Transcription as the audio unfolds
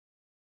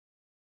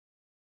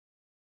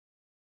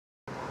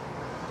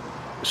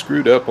I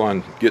screwed up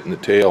on getting the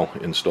tail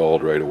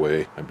installed right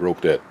away. I broke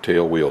that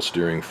tail wheel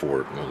steering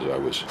fork as I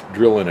was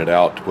drilling it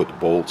out to put the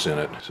bolts in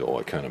it, so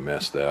I kind of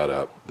messed that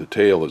up. The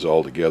tail is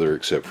all together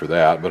except for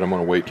that, but I'm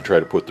going to wait to try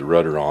to put the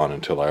rudder on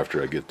until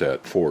after I get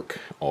that fork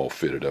all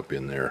fitted up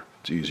in there.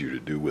 It's easier to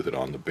do with it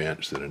on the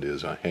bench than it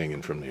is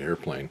hanging from the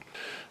airplane.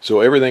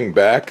 So everything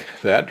back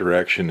that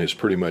direction is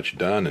pretty much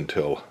done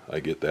until I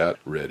get that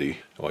ready.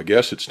 Well, I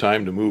guess it's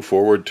time to move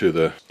forward to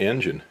the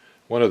engine.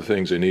 One of the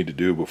things I need to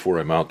do before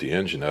I mount the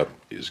engine up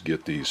is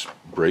get these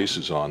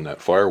braces on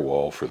that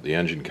firewall for the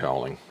engine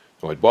cowling.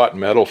 So I bought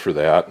metal for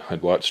that. I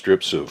bought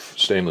strips of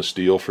stainless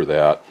steel for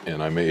that,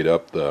 and I made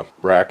up the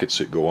brackets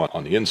that go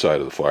on the inside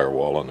of the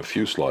firewall, on the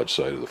fuselage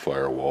side of the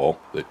firewall,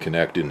 that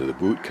connect into the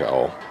boot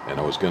cowl. And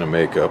I was going to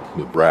make up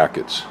the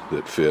brackets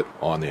that fit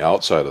on the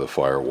outside of the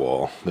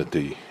firewall that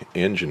the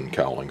engine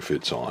cowling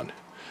fits on.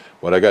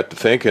 But I got to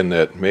thinking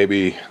that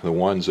maybe the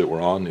ones that were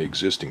on the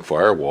existing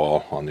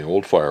firewall, on the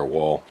old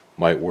firewall,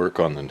 might work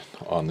on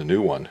the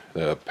new one.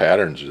 The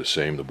pattern's the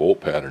same, the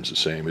bolt pattern's the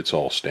same, it's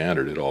all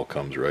standard, it all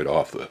comes right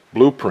off the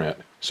blueprint.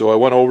 So I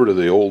went over to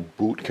the old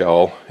boot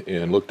cowl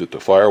and looked at the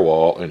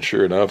firewall, and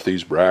sure enough,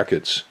 these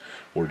brackets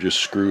were just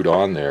screwed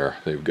on there.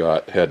 They've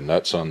had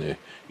nuts on the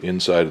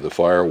inside of the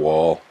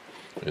firewall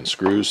and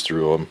screws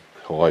through them.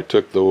 So I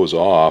took those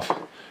off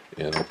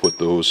and I'll put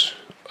those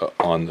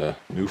on the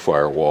new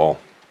firewall.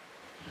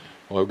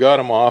 Well, I've got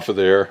them off of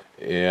there,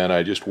 and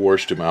I just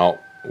washed them out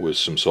with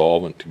some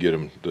solvent to get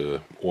them the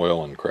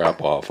oil and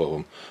crap off of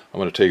them. I'm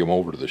going to take them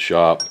over to the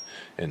shop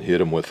and hit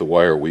them with the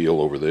wire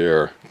wheel over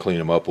there, clean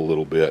them up a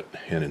little bit,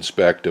 and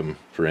inspect them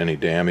for any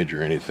damage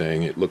or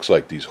anything. It looks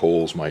like these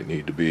holes might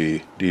need to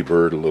be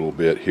deburred a little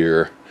bit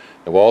here.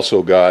 I've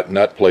also got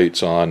nut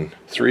plates on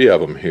 3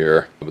 of them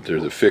here, but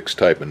they're the fixed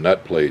type of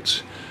nut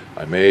plates.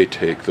 I may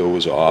take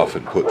those off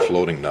and put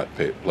floating nut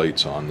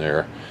plates on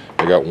there.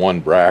 I got one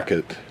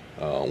bracket.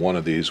 One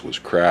of these was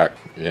cracked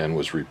and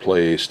was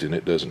replaced, and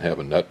it doesn't have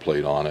a nut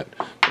plate on it.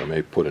 I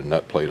may put a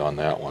nut plate on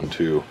that one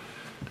too.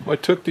 I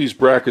took these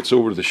brackets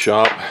over to the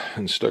shop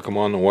and stuck them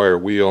on the wire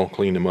wheel,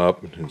 cleaned them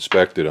up, and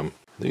inspected them.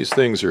 These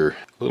things are a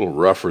little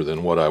rougher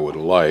than what I would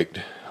have liked.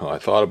 I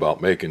thought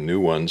about making new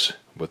ones,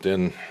 but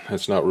then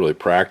that's not really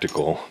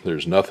practical.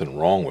 There's nothing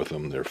wrong with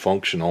them. They're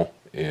functional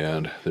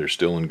and they're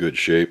still in good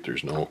shape.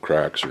 There's no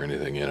cracks or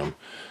anything in them.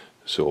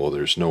 So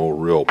there's no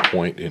real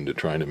point into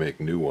trying to make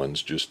new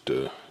ones just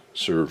to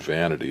serve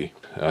vanity.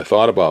 I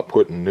thought about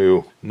putting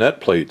new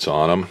nut plates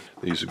on them.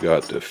 These have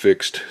got the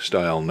fixed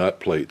style nut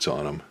plates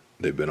on them.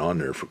 They've been on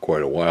there for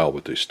quite a while,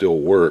 but they still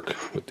work.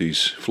 But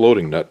these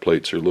floating nut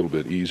plates are a little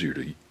bit easier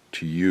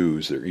to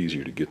use. They're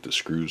easier to get the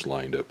screws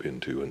lined up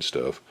into and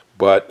stuff.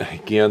 But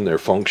again, they're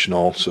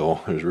functional, so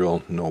there's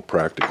no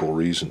practical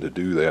reason to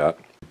do that.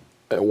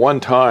 At one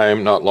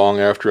time, not long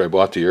after I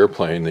bought the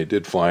airplane, they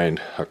did find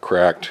a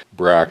cracked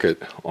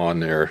bracket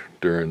on there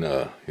during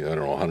a, I don't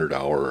know,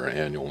 100-hour or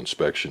annual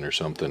inspection or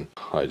something.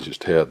 I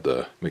just had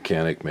the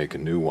mechanic make a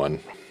new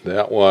one.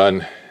 That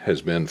one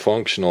has been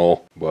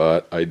functional,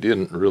 but I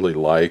didn't really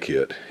like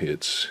it.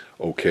 It's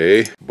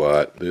okay,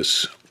 but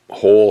this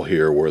hole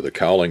here where the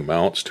cowling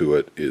mounts to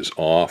it is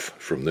off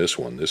from this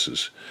one. This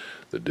is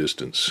the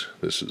distance.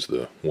 This is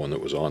the one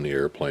that was on the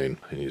airplane,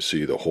 and you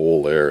see the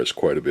hole there is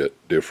quite a bit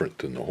different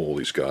than the hole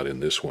he's got in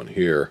this one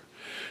here.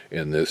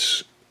 And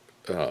this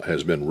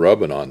has been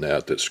rubbing on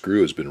that. That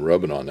screw has been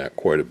rubbing on that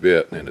quite a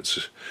bit, and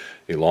it's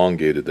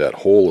elongated that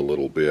hole a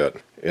little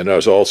bit. And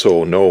there's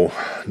also no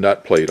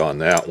nut plate on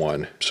that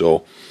one,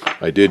 so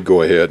I did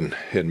go ahead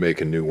and make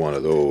a new one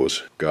of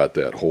those. Got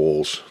that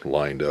holes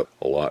lined up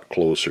a lot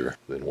closer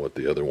than what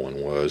the other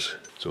one was.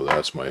 So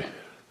that's my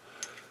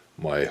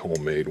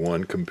homemade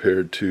one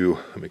compared to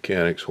a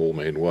mechanic's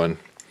homemade one.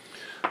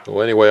 So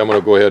anyway, I'm going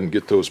to go ahead and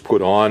get those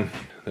put on.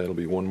 That'll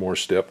be one more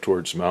step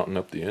towards mounting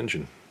up the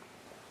engine.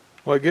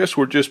 Well, I guess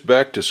we're just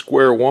back to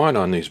square one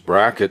on these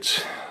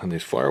brackets, on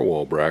these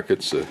firewall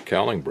brackets, the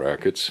cowling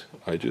brackets.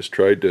 I just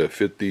tried to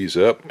fit these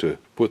up to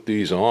put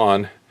these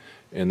on,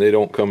 and they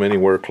don't come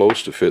anywhere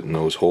close to fitting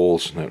those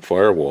holes in that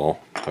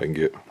firewall. I can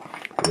get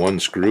one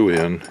screw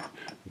in.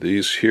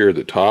 These here,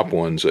 the top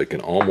ones, I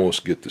can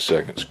almost get the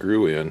second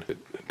screw in.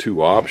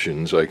 2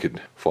 options: I could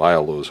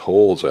file those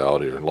holes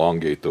out or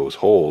elongate those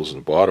holes,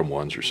 and the bottom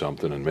ones or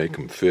something, and make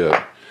them fit,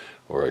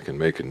 or I can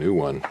make a new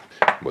one.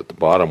 But the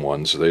bottom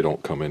ones, they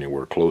don't come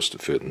anywhere close to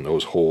fitting.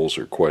 Those holes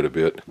are quite a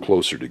bit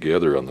closer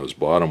together on those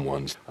bottom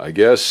ones. I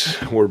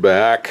guess we're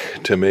back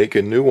to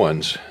making new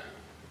ones.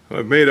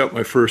 I've made up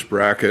my first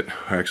bracket.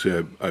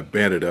 Actually, I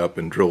bent it up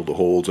and drilled the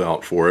holes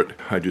out for it.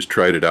 I just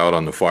tried it out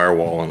on the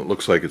firewall, and it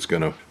looks like it's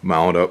going to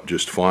mount up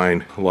just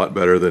fine. A lot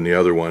better than the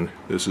other one.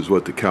 This is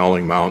what the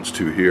cowling mounts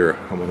to here.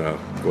 I'm going to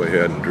go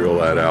ahead and drill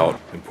that out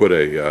and put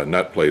a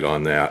nut plate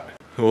on that.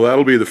 Well,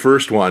 that'll be the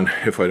first one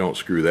if I don't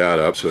screw that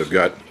up. So I've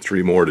got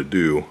 3 more to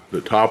do.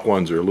 The top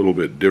ones are a little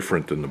bit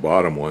different than the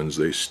bottom ones.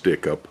 They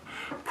stick up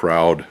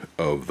proud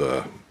of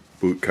the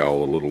boot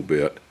cowl a little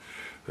bit,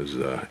 as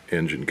the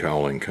engine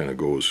cowling kind of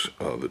goes,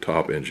 the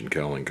top engine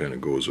cowling kind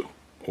of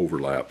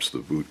overlaps the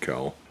boot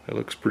cowl. That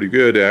looks pretty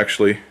good,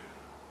 actually.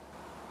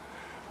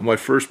 My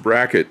first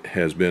bracket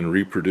has been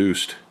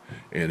reproduced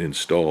and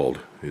installed.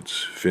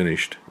 It's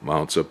finished,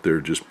 mounts up there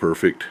just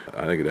perfect.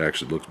 I think it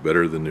actually looks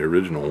better than the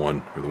original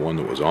one, or the one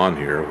that was on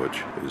here,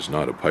 which is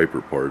not a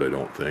Piper part, I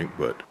don't think,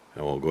 but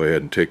I'll go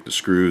ahead and take the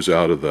screws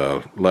out of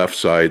the left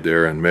side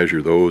there and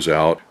measure those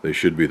out. They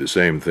should be the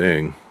same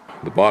thing.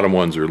 The bottom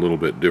ones are a little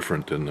bit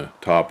different than the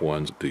top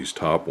ones. These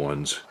top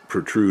ones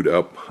protrude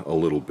up a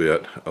little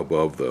bit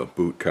above the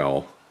boot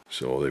cowl,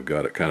 so they've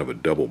got a kind of a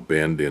double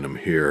bend in them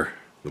here.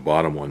 The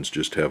bottom ones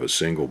just have a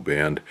single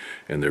bend,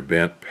 and they're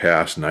bent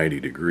past 90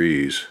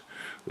 degrees.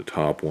 The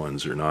top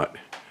ones are not.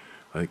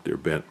 I think they're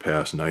bent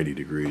past 90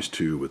 degrees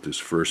too, but this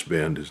first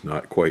bend is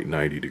not quite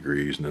 90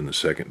 degrees, and then the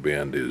second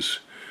bend is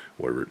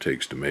whatever it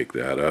takes to make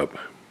that up.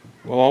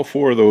 Well, all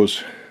four of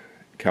those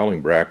cowling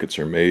brackets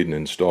are made and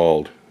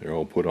installed. They're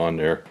all put on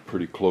there.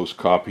 Pretty close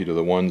copy to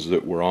the ones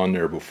that were on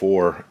there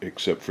before,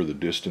 except for the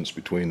distance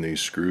between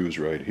these screws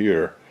right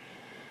here.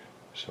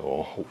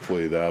 So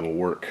hopefully that'll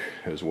work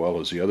as well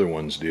as the other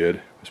ones did.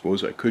 I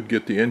suppose I could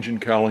get the engine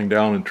cowling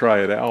down and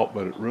try it out,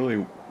 but it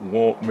really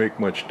won't make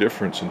much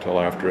difference until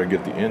after I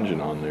get the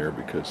engine on there,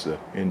 because the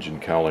engine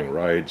cowling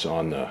rides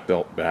on the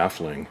belt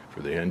baffling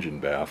for the engine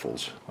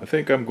baffles. I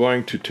think I'm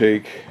going to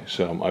take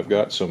some, I've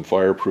got some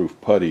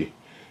fireproof putty.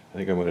 I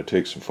think I'm going to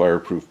take some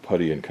fireproof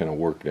putty and kind of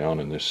work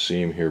down in this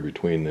seam here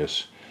between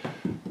this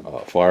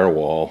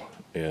firewall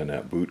and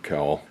that boot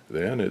cowl.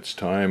 Then it's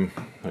time,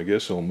 I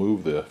guess I'll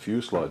move the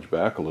fuselage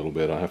back a little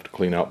bit. I have to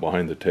clean out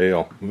behind the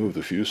tail, move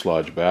the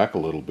fuselage back a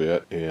little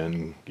bit,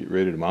 and get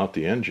ready to mount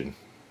the engine.